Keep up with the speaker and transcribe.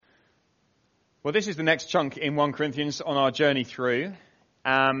Well, this is the next chunk in 1 Corinthians on our journey through.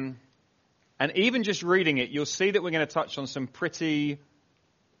 And even just reading it, you'll see that we're going to touch on some pretty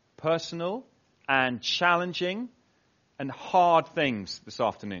personal and challenging and hard things this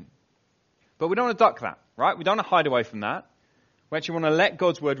afternoon. But we don't want to duck that, right? We don't want to hide away from that. We actually want to let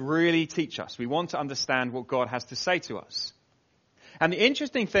God's word really teach us. We want to understand what God has to say to us. And the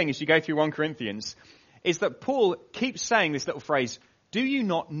interesting thing as you go through 1 Corinthians is that Paul keeps saying this little phrase, do you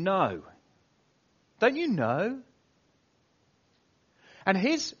not know? Don't you know? And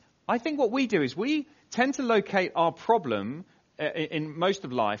I think what we do is we tend to locate our problem in most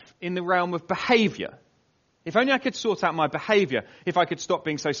of life in the realm of behavior. If only I could sort out my behavior, if I could stop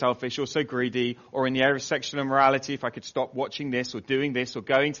being so selfish or so greedy, or in the area of sexual immorality, if I could stop watching this or doing this or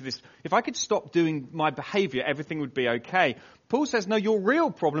going to this, if I could stop doing my behavior, everything would be okay. Paul says, no, your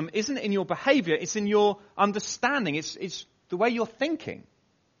real problem isn't in your behavior, it's in your understanding, it's the way you're thinking.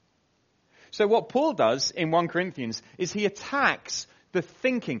 So what Paul does in 1 Corinthians is he attacks the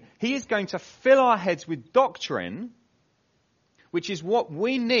thinking. He is going to fill our heads with doctrine, which is what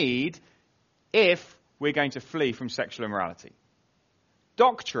we need if we're going to flee from sexual immorality.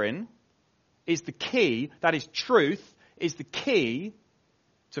 Doctrine is the key, that is truth, is the key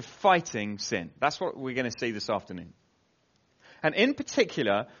to fighting sin. That's what we're going to see this afternoon. And in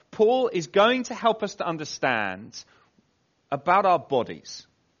particular, Paul is going to help us to understand about our bodies.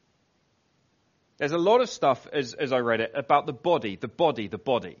 There's a lot of stuff, as I read it, about the body.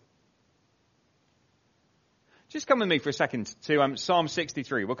 Just come with me for a second to Psalm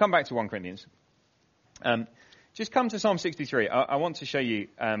 63. We'll come back to 1 Corinthians. Just come to Psalm 63. I want to show you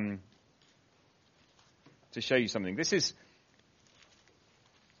something. This is,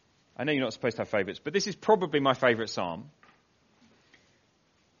 I know you're not supposed to have favourites, but this is probably my favourite psalm.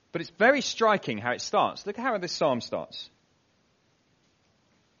 But it's very striking how it starts. Look at how this psalm starts.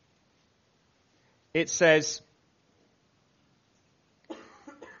 It says,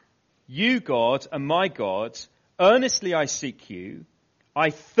 you, God, are my God. Earnestly I seek you.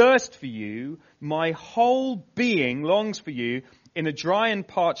 I thirst for you. My whole being longs for you in a dry and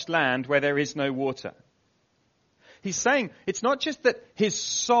parched land where there is no water. He's saying it's not just that his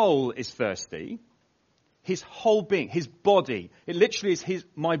soul is thirsty. His whole being, his body. It literally is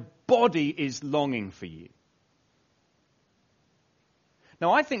my body is longing for you.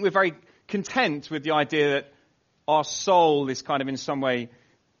 Now I think we're very content with the idea that our soul is kind of in some way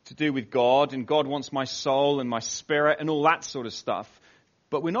to do with God, and God wants my soul and my spirit and all that sort of stuff.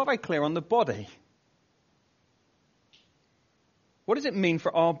 But we're not very clear on the body. What does it mean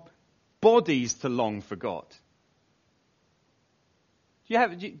for our bodies to long for God?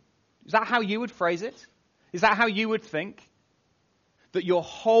 Is that how you would phrase it? Is that how you would think? That your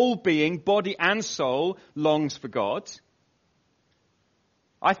whole being, body and soul, longs for God?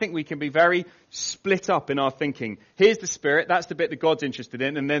 I think we can be very split up in our thinking. Here's the spirit, that's the bit that God's interested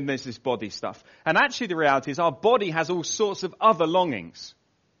in, and then there's this body stuff. And actually the reality is our body has all sorts of other longings.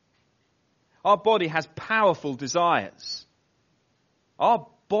 Our body has powerful desires. Our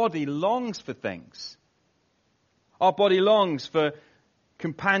body longs for things. Our body longs for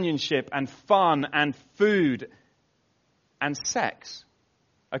companionship and fun and food and sex,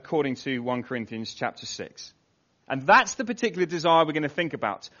 according to 1 Corinthians chapter 6. And that's the particular desire we're going to think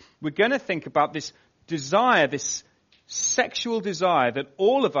about. We're going to think about this desire, this sexual desire that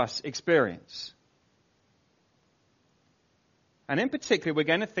all of us experience. And in particular, we're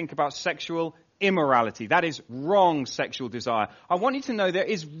going to think about sexual immorality. That is wrong sexual desire. I want you to know there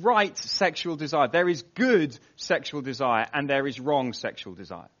is right sexual desire. There is good sexual desire, and there is wrong sexual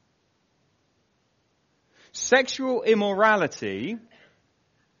desire. Sexual immorality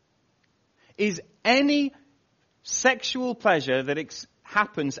is any sexual pleasure that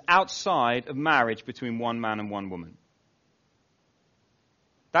happens outside of marriage between one man and one woman.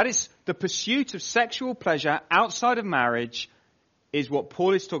 That is the pursuit of sexual pleasure outside of marriage is what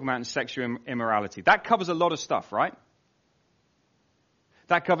Paul is talking about in sexual immorality. That covers a lot of stuff, right?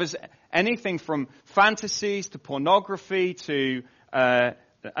 That covers anything from fantasies to pornography to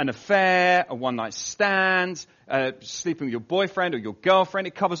an affair, a one-night stand, sleeping with your boyfriend or your girlfriend.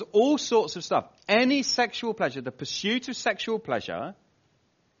 It covers all sorts of stuff. Any sexual pleasure, the pursuit of sexual pleasure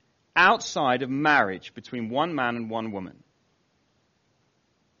outside of marriage between one man and one woman.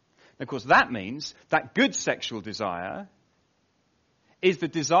 And of course, that means that good sexual desire is the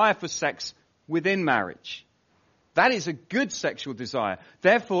desire for sex within marriage. That is a good sexual desire.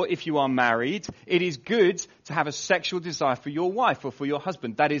 Therefore, if you are married, it is good to have a sexual desire for your wife or for your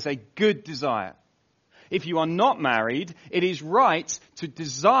husband. That is a good desire. If you are not married, it is right to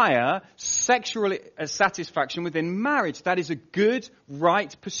desire sexual satisfaction within marriage. That is a good,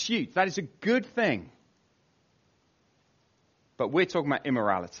 right pursuit. That is a good thing. But we're talking about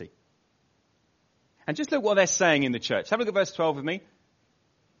immorality. And just look what they're saying in the church. Have a look at verse 12 with me.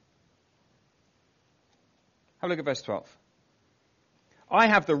 Have a look at verse 12. I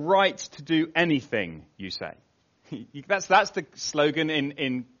have the right to do anything, you say. That's the slogan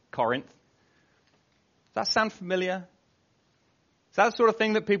in Corinth. Does that sound familiar? Is that the sort of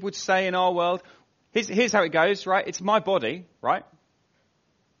thing that people would say in our world? Here's how it goes, right? It's my body, right?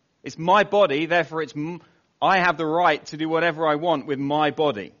 It's my body, therefore I have the right to do whatever I want with my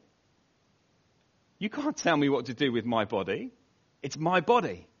body. You can't tell me what to do with my body. It's my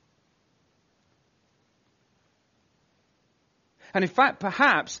body. And in fact,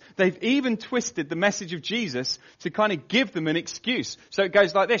 perhaps they've even twisted the message of Jesus to kind of give them an excuse. So it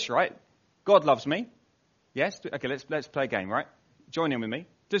goes like this, right? God loves me. Yes? Okay, let's play a game, right? Join in with me.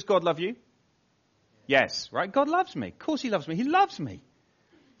 Does God love you? Yes, right? God loves me. Of course he loves me. He loves me.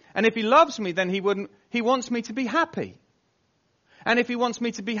 And if he loves me, then he wants me to be happy. And if he wants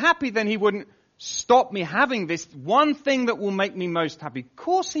me to be happy, then he wouldn't stop me having this one thing that will make me most happy. Of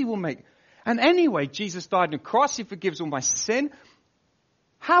course he will make. And anyway, Jesus died on the cross. He forgives all my sin.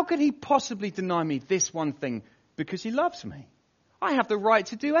 How could he possibly deny me this one thing? Because he loves me. I have the right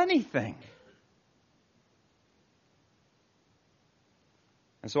to do anything.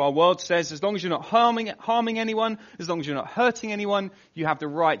 And so our world says, as long as you're not harming anyone, as long as you're not hurting anyone, you have the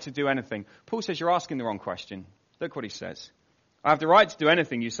right to do anything. Paul says you're asking the wrong question. Look what he says. I have the right to do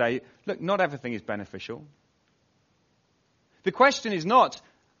anything, you say. Look, not everything is beneficial. The question is not,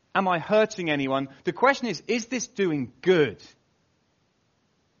 am I hurting anyone? The question is this doing good?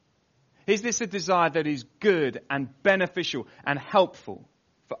 Is this a desire that is good and beneficial and helpful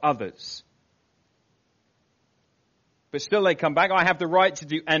for others? But still they come back, I have the right to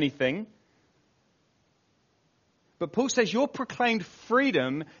do anything. But Paul says your proclaimed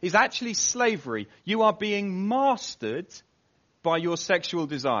freedom is actually slavery. You are being mastered by your sexual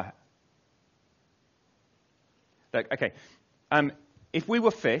desire. Okay, if we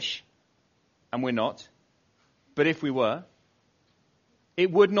were fish, and we're not, but if we were,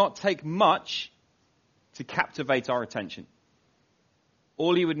 it would not take much to captivate our attention.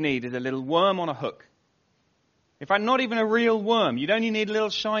 All you would need is a little worm on a hook. In fact, not even a real worm. You'd only need a little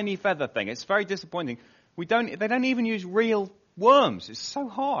shiny feather thing. It's very disappointing. They don't even use real worms. It's so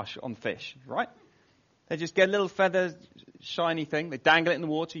harsh on fish, right? They just get a little feather, shiny thing. They dangle it in the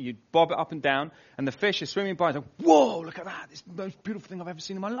water. You bob it up and down. And the fish is swimming by and say, whoa, look at that. It's the most beautiful thing I've ever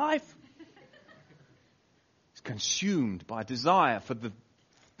seen in my life. It's consumed by a desire for the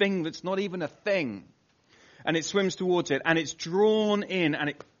thing that's not even a thing. And it swims towards it. And it's drawn in and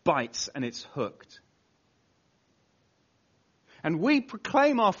it bites and it's hooked. And we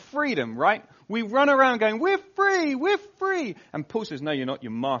proclaim our freedom, right? We run around going, we're free, we're free. And Paul says, no, you're not,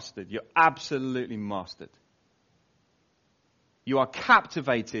 you're mastered. You're absolutely mastered. You are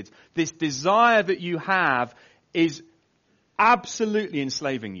captivated. This desire that you have is absolutely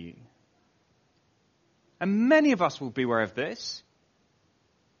enslaving you. And many of us will be aware of this.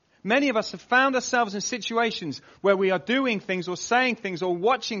 Many of us have found ourselves in situations where we are doing things or saying things or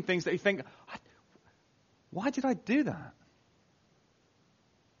watching things that you think, why did I do that?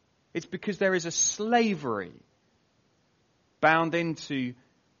 It's because there is a slavery bound into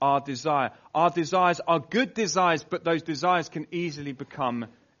our desire. Our desires are good desires, but those desires can easily become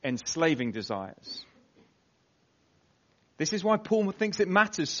enslaving desires. This is why Paul thinks it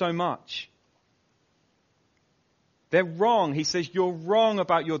matters so much. They're wrong. He says, you're wrong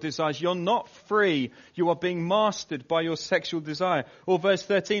about your desires. You're not free. You are being mastered by your sexual desire. Or verse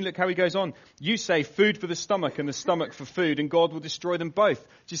 13, look how he goes on. You say food for the stomach and the stomach for food, and God will destroy them both. Do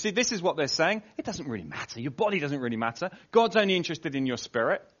you see, this is what they're saying. It doesn't really matter. Your body doesn't really matter. God's only interested in your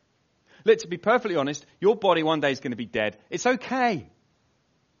spirit. Let's be perfectly honest. Your body one day is going to be dead. It's okay.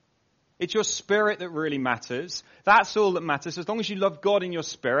 It's your spirit that really matters. That's all that matters. As long as you love God in your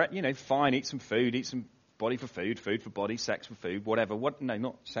spirit, fine, eat some food, eat some body for food, food for body, sex for food, whatever. No,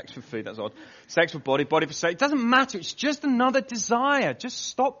 not sex for food, that's odd. Sex for body, body for sex. It doesn't matter. It's just another desire. Just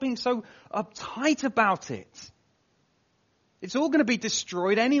stop being so uptight about it. It's all going to be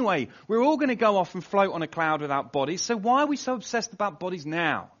destroyed anyway. We're all going to go off and float on a cloud without bodies. So why are we so obsessed about bodies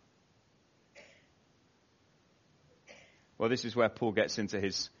now? Well, this is where Paul gets into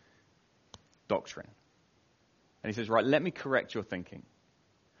his doctrine. And he says, right, let me correct your thinking.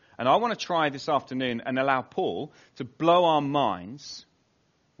 And I want to try this afternoon and allow Paul to blow our minds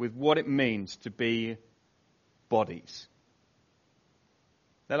with what it means to be bodies.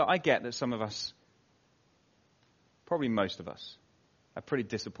 Now, I get that some of us probably most of us, are pretty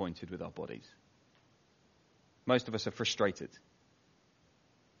disappointed with our bodies. Most of us are frustrated.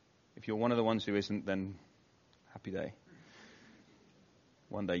 If you're one of the ones who isn't, then happy day.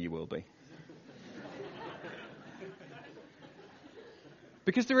 One day you will be.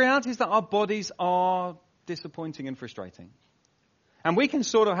 Because the reality is that our bodies are disappointing and frustrating. And we can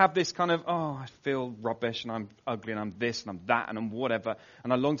sort of have this kind of, I feel rubbish and I'm ugly and I'm this and I'm that and I'm whatever,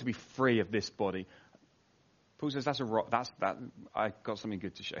 and I long to be free of this body. Paul says I got something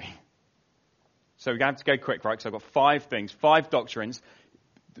good to show you. So we're going to have to go quick, right? Because I've got 5 things, 5 doctrines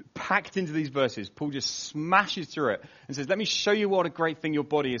packed into these verses. Paul just smashes through it and says, let me show you what a great thing your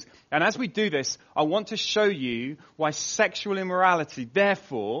body is. And as we do this, I want to show you why sexual immorality,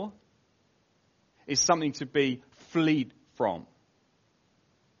 therefore, is something to be fled from.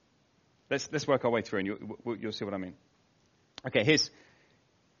 Let's work our way through and you'll see what I mean. Okay, here's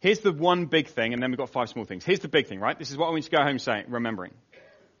the one big thing, and then we've got 5 small things. Here's the big thing, right? This is what I want you to go home remembering.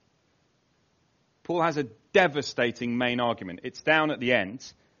 Paul has a devastating main argument. It's down at the end.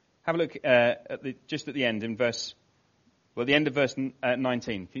 Have a look just at the end in the end of verse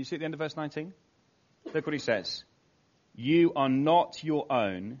 19. Can you see at the end of verse 19? Look what he says. You are not your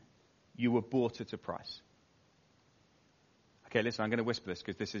own. You were bought at a price. Okay, listen, I'm going to whisper this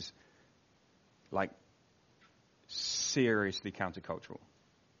because this is seriously countercultural.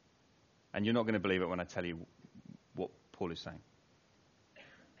 And you're not going to believe it when I tell you what Paul is saying.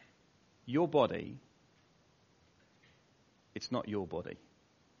 Your body, it's not your body.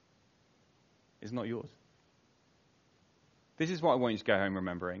 It's not yours. This is what I want you to go home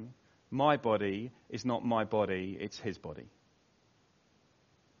remembering. My body is not my body, it's his body.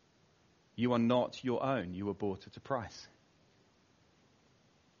 You are not your own. You were bought at a price.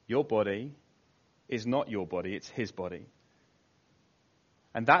 Your body is not your body, it's his body.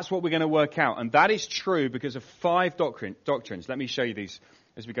 And that's what we're going to work out. And that is true because of 5 doctrines. Let me show you these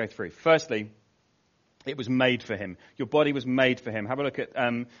as we go through. Firstly, it was made for him. Your body was made for him. Have a look at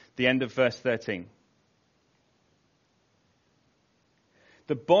the end of verse 13.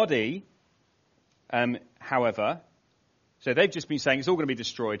 The body, however, so they've just been saying it's all going to be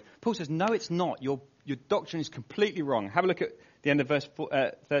destroyed. Paul says, no, it's not. Your doctrine is completely wrong. Have a look at the end of verse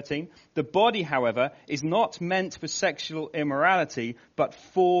 13. The body, however, is not meant for sexual immorality, but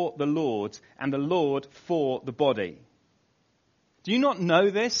for the Lord, and the Lord for the body. Do you not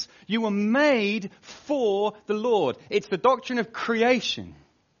know this? You were made for the Lord. It's the doctrine of creation.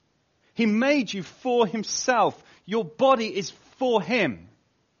 He made you for himself. Your body is for him.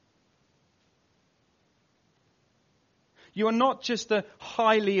 You are not just a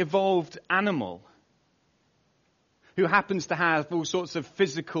highly evolved animal who happens to have all sorts of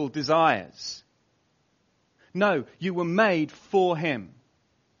physical desires. No, you were made for him.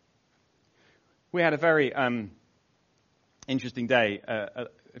 We had a very interesting day. A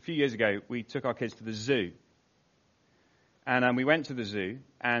few years ago, we took our kids to the zoo. And we went to the zoo,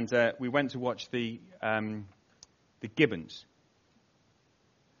 and we went to watch the gibbons.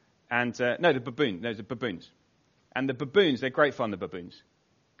 And, the baboons. And the baboons, they're great fun, the baboons.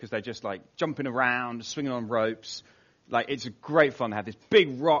 Because they're just jumping around, swinging on ropes. It's great fun. They had this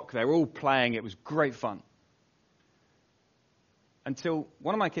big rock. They were all playing. It was great fun. Until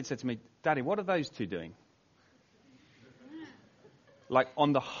one of my kids said to me, Daddy, what are those two doing?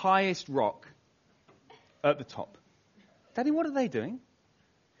 On the highest rock at the top. Daddy, what are they doing?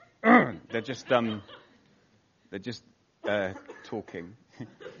 They're just talking.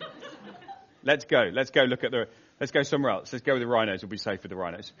 Let's go let's go somewhere else. Let's go with the rhinos. We'll be safe with the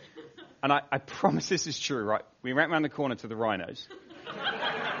rhinos. And I promise this is true, right? We went round the corner to the rhinos.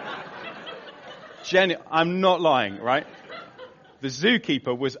 Jenny, I'm not lying, right? The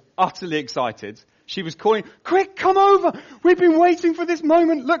zookeeper was utterly excited. She was calling, quick, come over. We've been waiting for this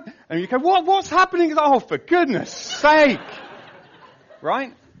moment. Look. And you go, what's happening? Oh, for goodness sake.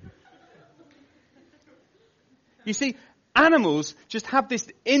 Right? You see, animals just have this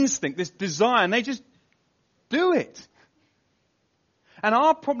instinct, this desire, and they just do it. And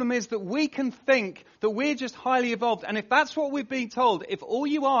our problem is that we can think that we're just highly evolved. And if that's what we're being told, if all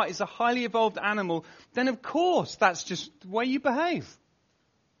you are is a highly evolved animal, then of course that's just the way you behave.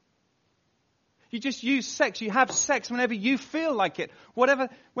 You just use sex. You have sex whenever you feel like it.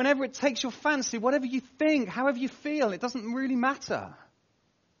 Whenever it takes your fancy, whatever you think, however you feel, it doesn't really matter.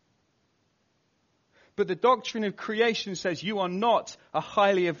 But the doctrine of creation says you are not a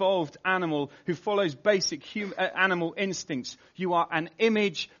highly evolved animal who follows basic animal instincts. You are an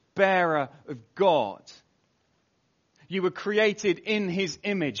image bearer of God. You were created in his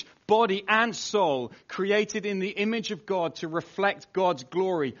image, body and soul, created in the image of God to reflect God's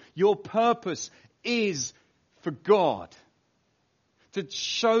glory. Your purpose is for God, to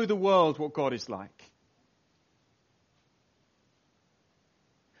show the world what God is like.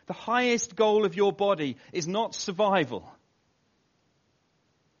 The highest goal of your body is not survival.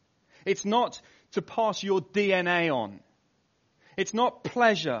 It's not to pass your DNA on. It's not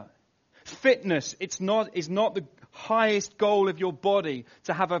pleasure. Fitness is not the highest goal of your body,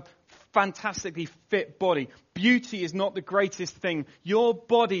 to have a fantastically fit body. Beauty is not the greatest thing. Your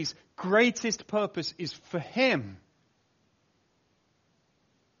body's greatest purpose is for Him.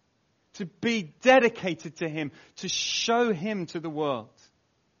 To be dedicated to Him, to show Him to the world.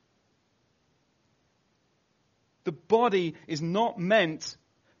 The body is not meant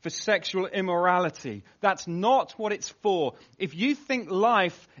for sexual immorality. That's not what it's for. If you think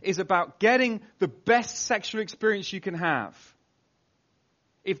life is about getting the best sexual experience you can have,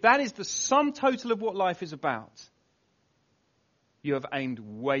 if that is the sum total of what life is about, you have aimed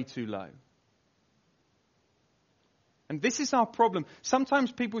way too low. And this is our problem.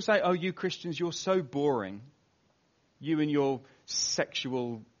 Sometimes people say, oh, you Christians, you're so boring. You and your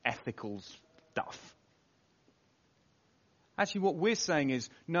sexual ethical stuff. Actually, what we're saying is,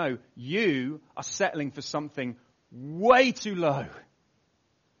 no, you are settling for something way too low.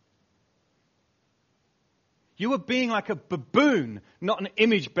 You are being like a baboon, not an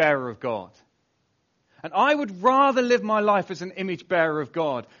image bearer of God. And I would rather live my life as an image bearer of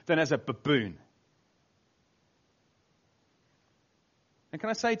God than as a baboon. And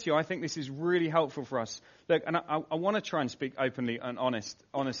can I say to you, I think this is really helpful for us. Look, and I want to try and speak openly and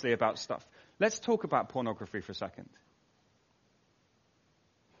honestly about stuff. Let's talk about pornography for a second.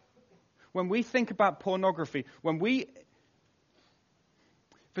 When we think about pornography,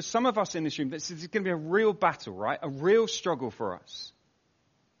 for some of us in this room, this is going to be a real battle, right? A real struggle for us.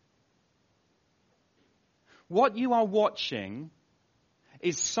 What you are watching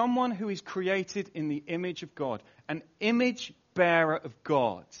is someone who is created in the image of God, an image bearer of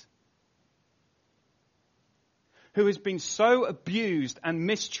God, who has been so abused and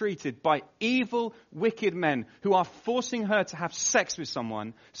mistreated by evil, wicked men who are forcing her to have sex with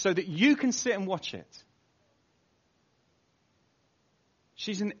someone so that you can sit and watch it.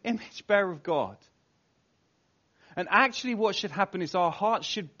 She's an image bearer of God. And actually what should happen is our hearts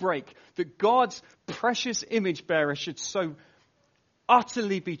should break, that God's precious image bearer should so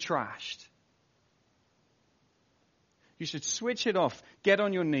utterly be trashed. You should switch it off, get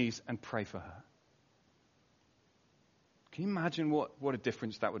on your knees and pray for her. Can you imagine what a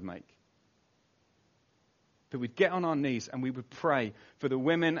difference that would make? That we'd get on our knees and we would pray for the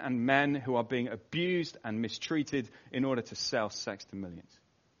women and men who are being abused and mistreated in order to sell sex to millions.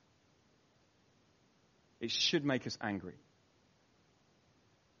 It should make us angry.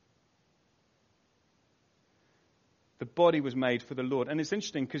 The body was made for the Lord. And it's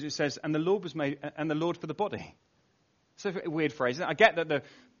interesting because it says, and the Lord was made, and the Lord for the body. It's a weird phrase. I get that the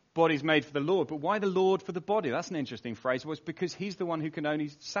body's made for the Lord, but why the Lord for the body? That's an interesting phrase. Well, it's because He's the one who can only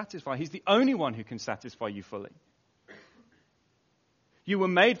satisfy. He's the only one who can satisfy you fully. You were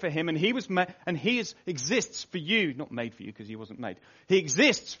made for Him, and He was made, and He exists for you. Not made for you because He wasn't made. He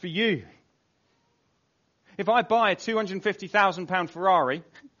exists for you. If I buy a £250,000 Ferrari,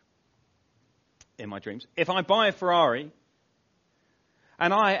 in my dreams, if I buy a Ferrari,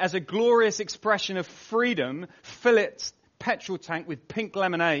 and I, as a glorious expression of freedom, fill its petrol tank with pink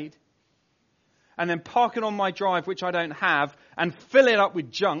lemonade, and then park it on my drive, which I don't have, and fill it up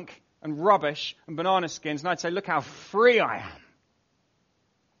with junk and rubbish and banana skins, and I'd say, look how free I am.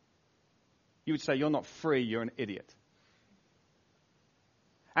 You would say, you're not free, you're an idiot.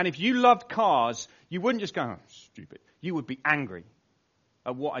 And if you loved cars, you wouldn't just go, oh, stupid. You would be angry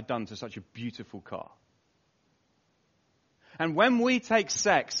at what I'd done to such a beautiful car. And when we take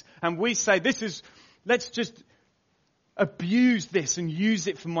sex and we say, let's just abuse this and use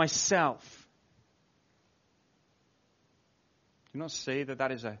it for myself. Do you not see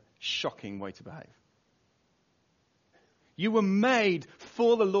that is a shocking way to behave? You were made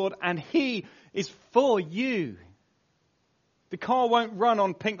for the Lord and He is for you. The car won't run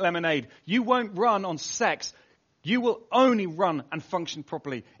on pink lemonade. You won't run on sex. You will only run and function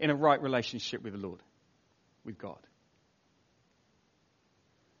properly in a right relationship with the Lord, with God.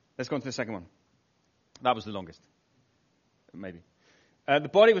 Let's go on to the second one. That was the longest. Maybe. The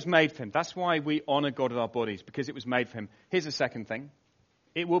body was made for Him. That's why we honor God with our bodies, because it was made for Him. Here's the second thing.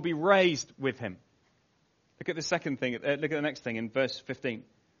 It will be raised with Him. Look at the second thing. Look at the next thing in verse 14.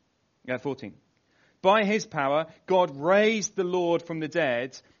 By His power, God raised the Lord from the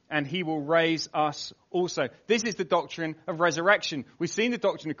dead, and He will raise us also. This is the doctrine of resurrection. We've seen the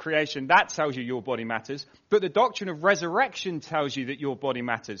doctrine of creation. That tells you your body matters. But the doctrine of resurrection tells you that your body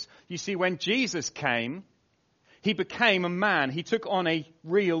matters. You see, when Jesus came, He became a man. He took on a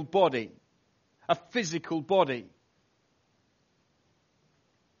real body, a physical body.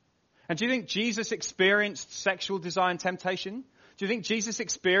 And do you think Jesus experienced sexual desire and temptation? Do you think Jesus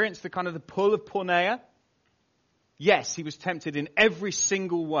experienced the kind of the pull of porneia? Yes, he was tempted in every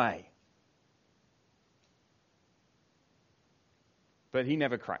single way. But he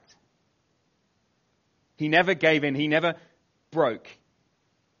never cracked. He never gave in. He never broke.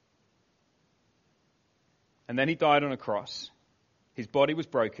 And then he died on a cross. His body was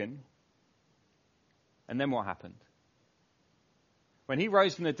broken. And then what happened? When he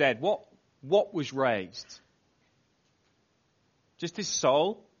rose from the dead, what was raised? Just his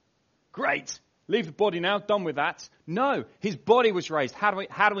soul? Great. Leave the body now, done with that. No, his body was raised. How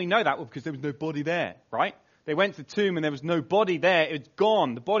do we know that? Well, because there was no body there, right? They went to the tomb and there was no body there. It's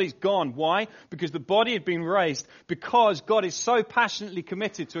gone. The body's gone. Why? Because the body had been raised. Because God is so passionately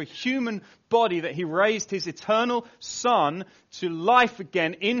committed to a human body that he raised his eternal Son to life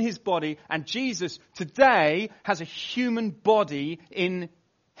again in his body. And Jesus today has a human body in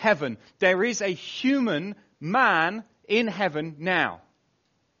heaven. There is a human man in heaven now.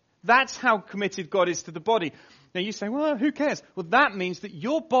 That's how committed God is to the body. Now you say, well, who cares? Well, that means that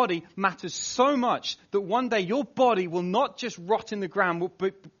your body matters so much that one day your body will not just rot in the ground,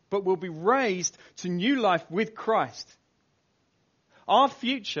 but will be raised to new life with Christ. Our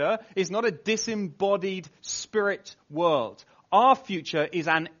future is not a disembodied spirit world. Our future is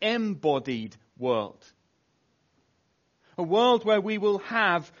an embodied world. A world where we will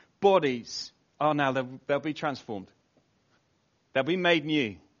have bodies. Oh, now they'll be transformed. They'll be made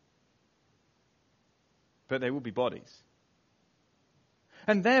new. But they will be bodies.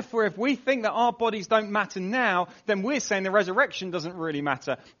 And therefore, if we think that our bodies don't matter now, then we're saying the resurrection doesn't really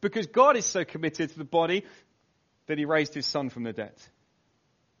matter. Because God is so committed to the body that he raised his Son from the dead.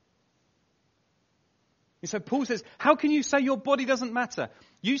 And so Paul says, how can you say your body doesn't matter?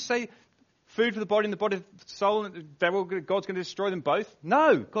 You say food for the body and the body for the soul, and God's going to destroy them both?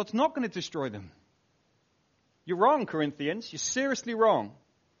 No, God's not going to destroy them. You're wrong, Corinthians. You're seriously wrong.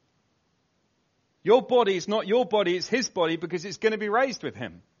 Your body is not your body, it's his body because it's going to be raised with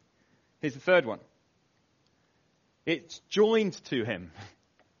him. Here's the third one. It's joined to him.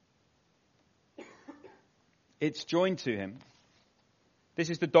 It's joined to him. This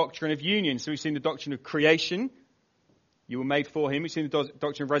is the doctrine of union. So we've seen the doctrine of creation. You were made for him. We've seen the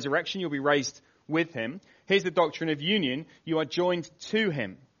doctrine of resurrection. You'll be raised with him. Here's the doctrine of union. You are joined to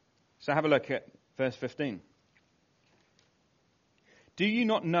him. So have a look at verse 15. Do you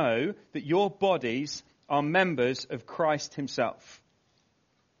not know that your bodies are members of Christ himself?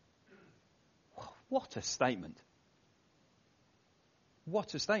 What a statement.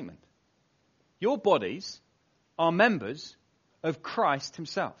 What a statement. Your bodies are members of Christ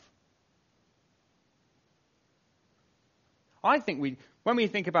himself. I think when we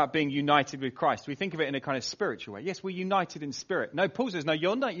think about being united with Christ, we think of it in a kind of spiritual way. Yes, we're united in spirit. No, Paul says, no,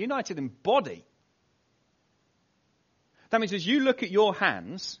 you're not united in body. That means as you look at your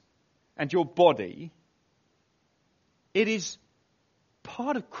hands and your body, it is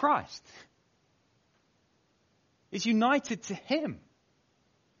part of Christ. It's united to him.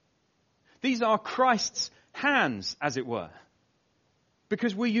 These are Christ's hands, as it were,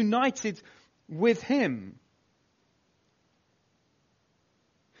 because we're united with him.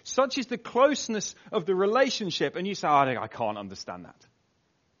 Such is the closeness of the relationship. And you say, I can't understand that.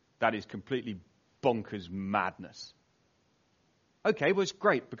 That is completely bonkers madness. Okay, well, it's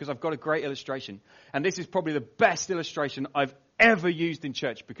great because I've got a great illustration. And this is probably the best illustration I've ever used in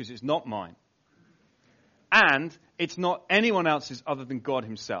church because it's not mine. And it's not anyone else's other than God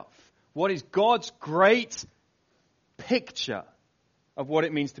himself. What is God's great picture of what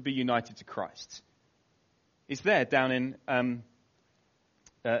it means to be united to Christ? It's there down in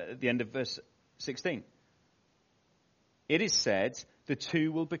at the end of verse 16. It is said, the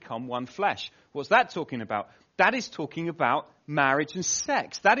two will become one flesh. What's that talking about? That is talking about marriage and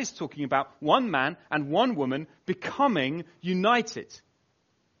sex. That is talking about one man and one woman becoming united.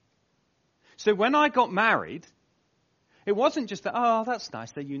 So when I got married, it wasn't just that, oh, that's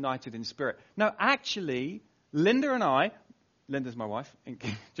nice, they're united in spirit. No, actually, Linda and I, Linda's my wife,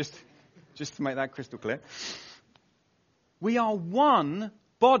 just to make that crystal clear, we are one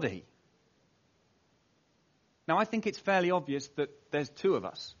body. Now, I think it's fairly obvious that there's two of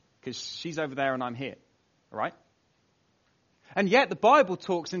us, because she's over there and I'm here, all right? And yet the Bible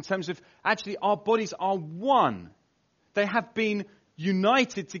talks in terms of actually our bodies are one. They have been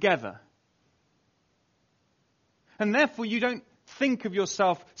united together. And therefore you don't think of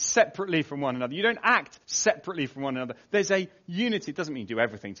yourself separately from one another. You don't act separately from one another. There's a unity. It doesn't mean you do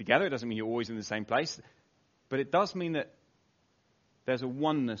everything together. It doesn't mean you're always in the same place. But it does mean that there's a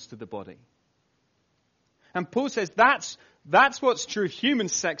oneness to the body. And Paul says that's what's true of human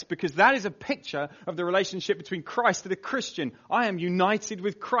sex, because that is a picture of the relationship between Christ and a Christian. I am united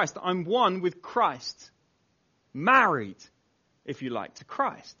with Christ. I'm one with Christ. Married, if you like, to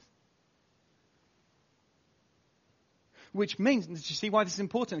Christ. Which means, do you see why this is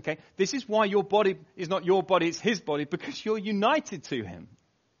important? Okay, this is why your body is not your body, it's his body, because you're united to him.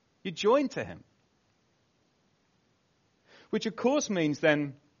 You're joined to him. Which of course means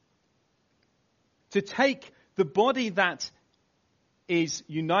then to take the body that is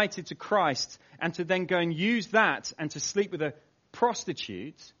united to Christ and to then go and use that and to sleep with a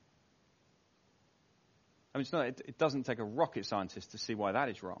prostitute. I mean, it doesn't take a rocket scientist to see why that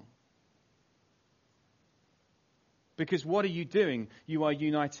is wrong. Because what are you doing? You are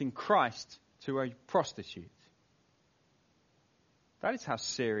uniting Christ to a prostitute. That is how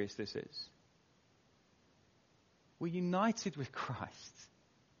serious this is. We're united with Christ.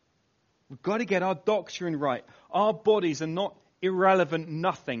 We've got to get our doctrine right. Our bodies are not irrelevant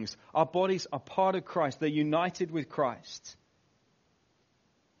nothings. Our bodies are part of Christ. They're united with Christ.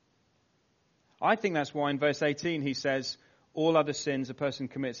 I think that's why in verse 18 he says, all other sins a person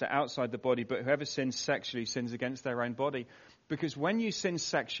commits are outside the body, but whoever sins sexually sins against their own body. Because when you sin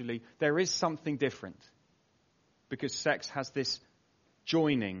sexually, there is something different. Because sex has this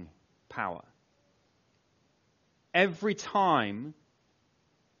joining power. Every time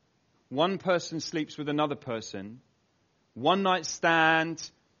one person sleeps with another person, one night stand,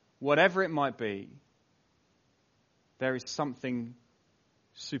 whatever it might be, there is something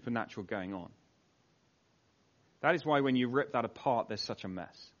supernatural going on. That is why when you rip that apart, there's such a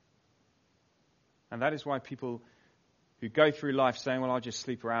mess. And that is why people who go through life saying, well, I'll just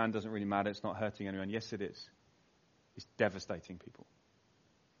sleep around, doesn't really matter, it's not hurting anyone. Yes, it is. It's devastating people.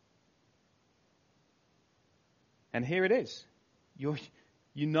 And here it is. You're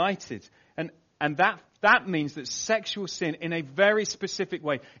united. And that means that sexual sin in a very specific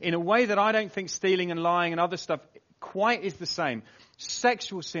way, in a way that I don't think stealing and lying and other stuff quite is the same.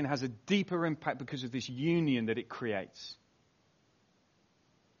 Sexual sin has a deeper impact because of this union that it creates.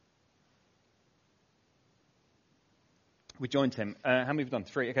 We joined him. How many have we done?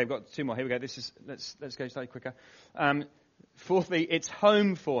 3. Okay, we've got 2 more. Here we go. Let's go slightly quicker. Fourthly, it's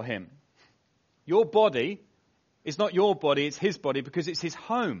home for him. Your body is not your body, it's his body because it's his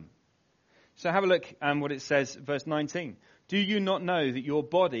home. So have a look at what it says, verse 19. Do you not know that your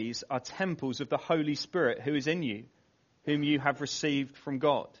bodies are temples of the Holy Spirit who is in you, whom you have received from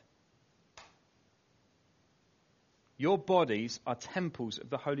God? Your bodies are temples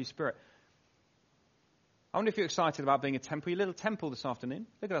of the Holy Spirit. I wonder if you're excited about being a temple. Your little temple this afternoon.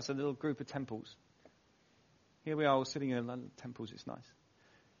 Look at us, a little group of temples. Here we are all sitting in little temples. It's nice.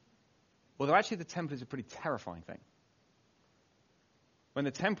 Although actually the temple is a pretty terrifying thing. When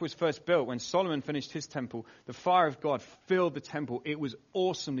the temple was first built, when Solomon finished his temple, the fire of God filled the temple. It was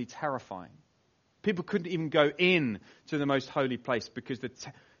awesomely terrifying. People couldn't even go in to the most holy place because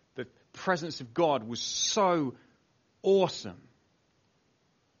the presence of God was so awesome.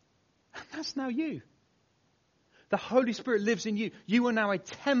 And that's now you. The Holy Spirit lives in you. You are now a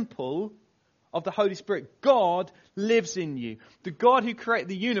temple of the Holy Spirit. God lives in you. The God who created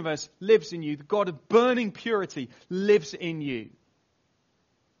the universe lives in you. The God of burning purity lives in you.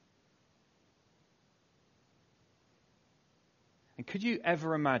 And could you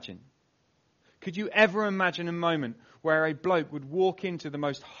ever imagine a moment where a bloke would walk into the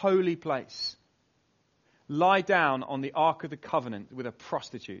most holy place, lie down on the Ark of the Covenant with a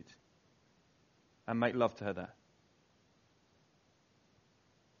prostitute, and make love to her there?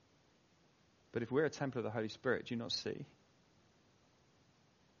 But if we're a temple of the Holy Spirit, do you not see? Do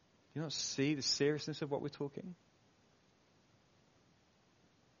you not see the seriousness of what we're talking?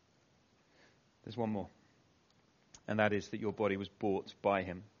 There's one more. And that is that your body was bought by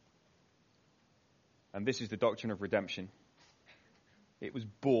him. And this is the doctrine of redemption. It was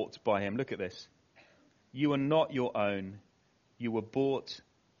bought by him. Look at this. You are not your own. You were bought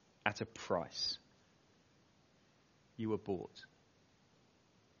at a price. You were bought.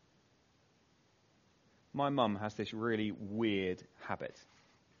 My mum has this really weird habit.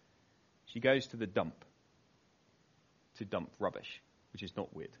 She goes to the dump to dump rubbish, which is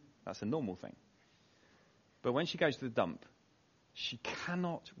not weird. That's a normal thing. But when she goes to the dump, she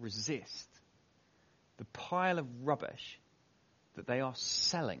cannot resist the pile of rubbish that they are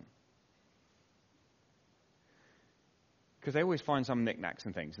selling. Because they always find some knickknacks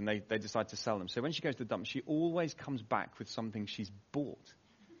and things, and they decide to sell them. So when she goes to the dump, she always comes back with something she's bought.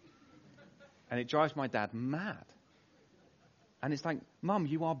 And it drives my dad mad. And it's like, Mum,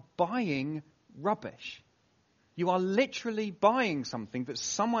 you are buying rubbish. You are literally buying something that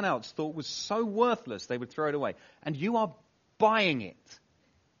someone else thought was so worthless they would throw it away. And you are buying it.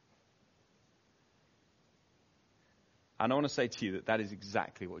 And I want to say to you that that is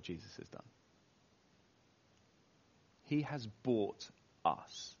exactly what Jesus has done. He has bought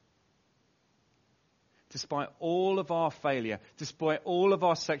us. Despite all of our failure, despite all of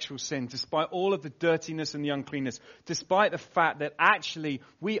our sexual sin, despite all of the dirtiness and the uncleanness, despite the fact that actually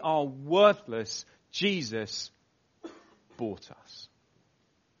we are worthless, Jesus bought us.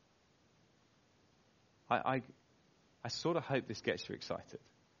 I sort of hope this gets you excited.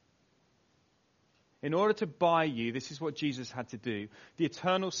 In order to buy you, this is what Jesus had to do. The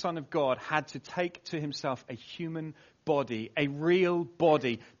eternal Son of God had to take to himself a human body, a real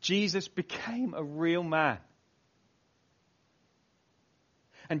body. Jesus became a real man.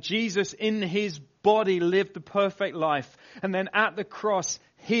 And Jesus in his body lived the perfect life. And then at the cross,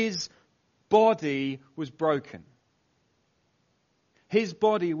 his body was broken. His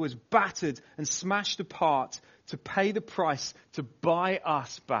body was battered and smashed apart to pay the price to buy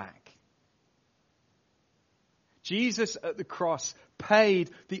us back. Jesus at the cross paid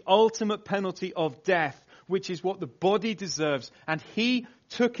the ultimate penalty of death, which is what the body deserves. And he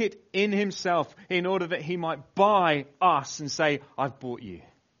took it in himself in order that he might buy us and say, I've bought you.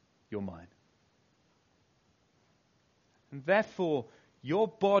 You're mine. And therefore, your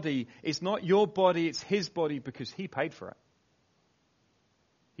body is not your body, it's his body because he paid for it.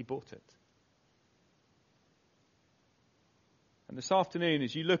 He bought it. And this afternoon,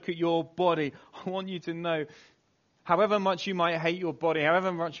 as you look at your body, I want you to know, however much you might hate your body,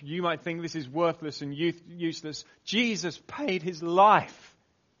 however much you might think this is worthless and useless, Jesus paid his life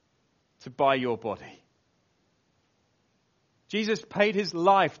to buy your body. Jesus paid his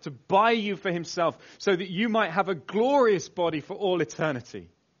life to buy you for himself so that you might have a glorious body for all eternity.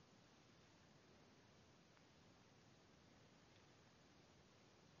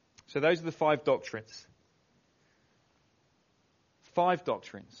 So those are the 5 doctrines. 5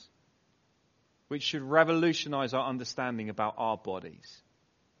 doctrines which should revolutionize our understanding about our bodies.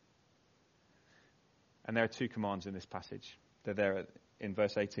 And there are 2 commands in this passage. They're there in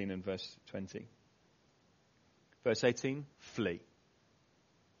verse 18 and verse 20. Verse 18, flee.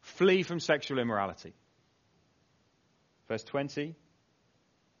 Flee from sexual immorality. Verse 20,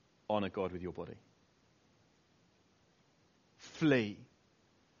 honor God with your body. Flee.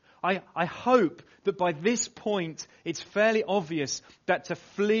 I hope that by this point it's fairly obvious that to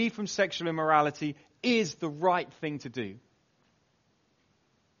flee from sexual immorality is the right thing to do.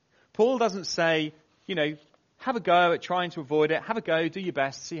 Paul doesn't say, have a go at trying to avoid it. Have a go, do your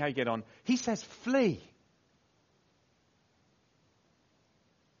best, see how you get on. He says flee.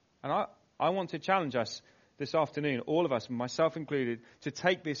 And I want to challenge us this afternoon, all of us, myself included, to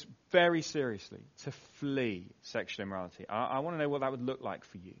take this very seriously, to flee sexual immorality. I want to know what that would look like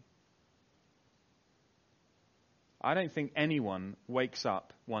for you. I don't think anyone wakes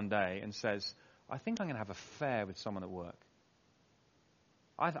up one day and says, I think I'm going to have an affair with someone at work.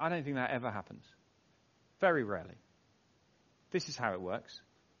 I don't think that ever happens. Very rarely. This is how it works.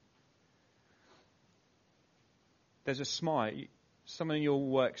 There's a smile. Someone in your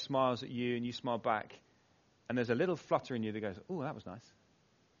work smiles at you and you smile back. And there's a little flutter in you that goes, oh, that was nice.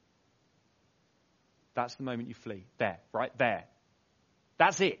 That's the moment you flee. There, right there.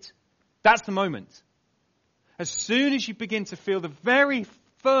 That's it. That's the moment. As soon as you begin to feel the very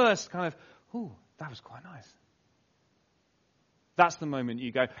first kind of, ooh, that was quite nice. That's the moment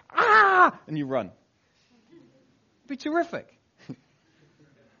you go, ah, and you run. It'd be terrific.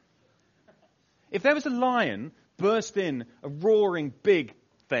 If there was a lion burst in, a roaring big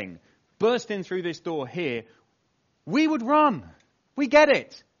thing, burst in through this door here, we would run. We get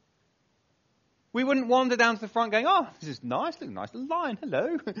it. We wouldn't wander down to the front going, oh, this is nice, look nice little lion,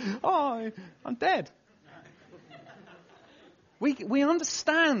 hello. Oh, I'm dead. We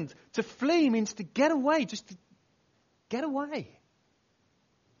understand to flee means to get away, just to get away.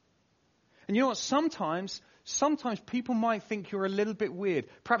 And you know what, sometimes people might think you're a little bit weird,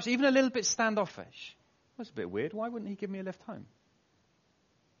 perhaps even a little bit standoffish. That's a bit weird. Why wouldn't he give me a lift home?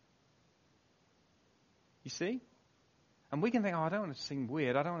 You see? And we can think, oh, I don't want to seem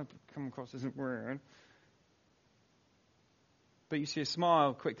weird. I don't want to come across as weird. But you see, a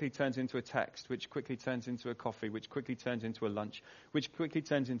smile quickly turns into a text, which quickly turns into a coffee, which quickly turns into a lunch, which quickly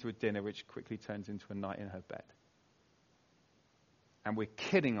turns into a dinner, which quickly turns into a night in her bed. And we're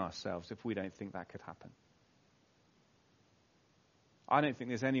kidding ourselves if we don't think that could happen. I don't think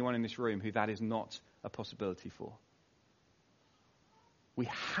there's anyone in this room who that is not a possibility for. We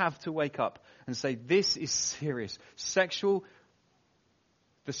have to wake up and say, this is serious. Sexual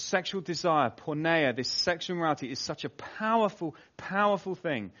The sexual desire, porneia, this sexual immorality is such a powerful, powerful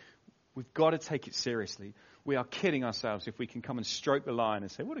thing. We've got to take it seriously. We are kidding ourselves if we can come and stroke the lion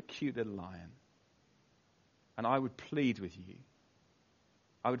and say, what a cute little lion. And I would plead with you.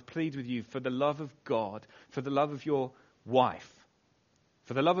 I would plead with you for the love of God, for the love of your wife,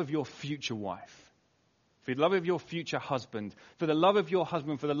 for the love of your future wife, for the love of your future husband, for the love of your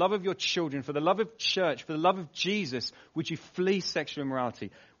husband, for the love of your children, for the love of church, for the love of Jesus, would you flee sexual immorality?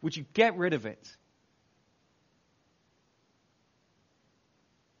 Would you get rid of it?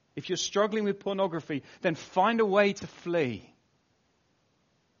 If you're struggling with pornography, then find a way to flee.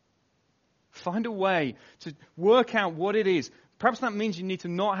 Find a way to work out what it is. Perhaps that means you need to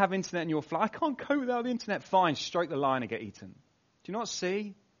not have internet in your flat. I can't cope without the internet. Fine, stroke the lion and get eaten. Do you not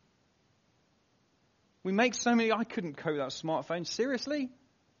see? We make so many, I couldn't cope without smartphones. Seriously?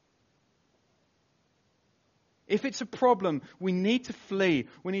 If it's a problem, we need to flee.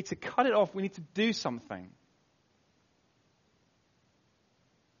 We need to cut it off. We need to do something.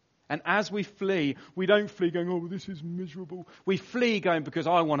 And as we flee, we don't flee going, oh, this is miserable. We flee going, because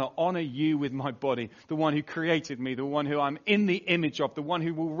I want to honor you with my body, the one who created me, the one who I'm in the image of, the one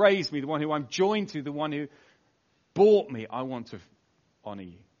who will raise me, the one who I'm joined to, the one who bought me. I want to honor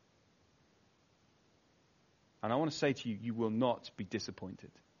you. And I want to say to you, you will not be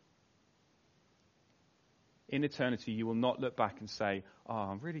disappointed. In eternity, you will not look back and say, oh,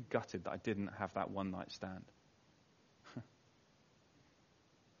 I'm really gutted that I didn't have that one night stand.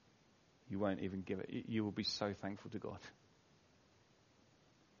 You won't even give it. You will be so thankful to God.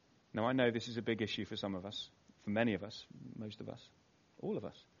 Now, I know this is a big issue for some of us, for many of us, most of us, all of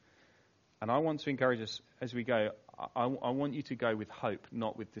us. And I want to encourage us as we go. I want you to go with hope,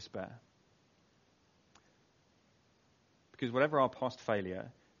 not with despair. Because whatever our past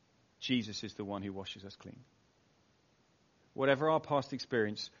failure, Jesus is the one who washes us clean. Whatever our past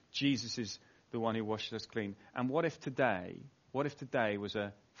experience, Jesus is the one who washes us clean. And what if today was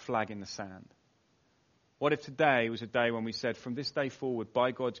a flag in the sand? What if today was a day when we said, from this day forward,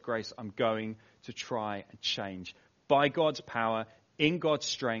 by God's grace, I'm going to try and change. By God's power, in God's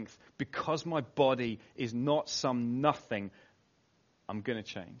strength, because my body is not some nothing, I'm going to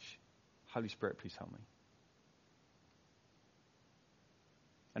change. Holy Spirit, please help me.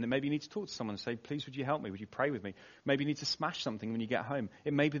 And then maybe you need to talk to someone and say, please, would you help me? Would you pray with me? Maybe you need to smash something when you get home.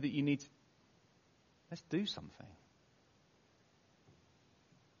 It may be that you need to, let's do something.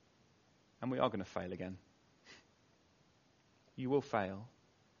 And we are going to fail again. You will fail.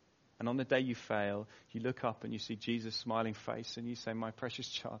 And on the day you fail, you look up and you see Jesus' smiling face and you say, my precious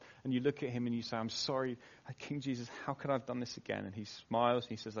child. And you look at him and you say, I'm sorry, King Jesus, how could I have done this again? And he smiles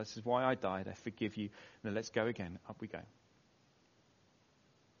and he says, this is why I died. I forgive you. Now let's go again. Up we go.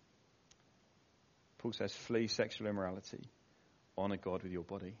 Paul says, flee sexual immorality. Honor God with your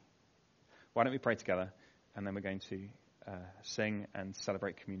body. Why don't we pray together? And then we're going to sing and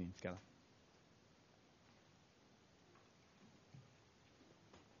celebrate communion together.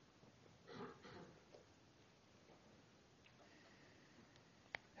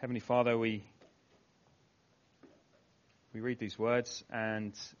 Heavenly Father, we read these words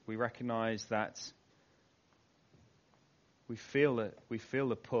and we recognize that we feel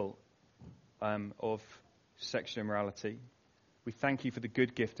the pull of sexual immorality. We thank you for the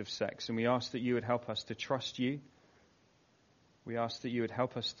good gift of sex, and we ask that you would help us to trust you. We ask that you would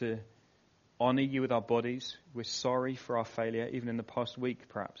help us to honor you with our bodies. We're sorry for our failure, even in the past week,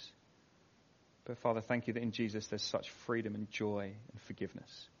 perhaps. But Father, thank you that in Jesus there's such freedom and joy and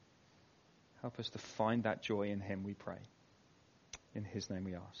forgiveness. Help us to find that joy in him, we pray. In his name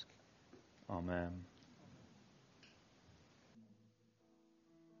we ask. Amen.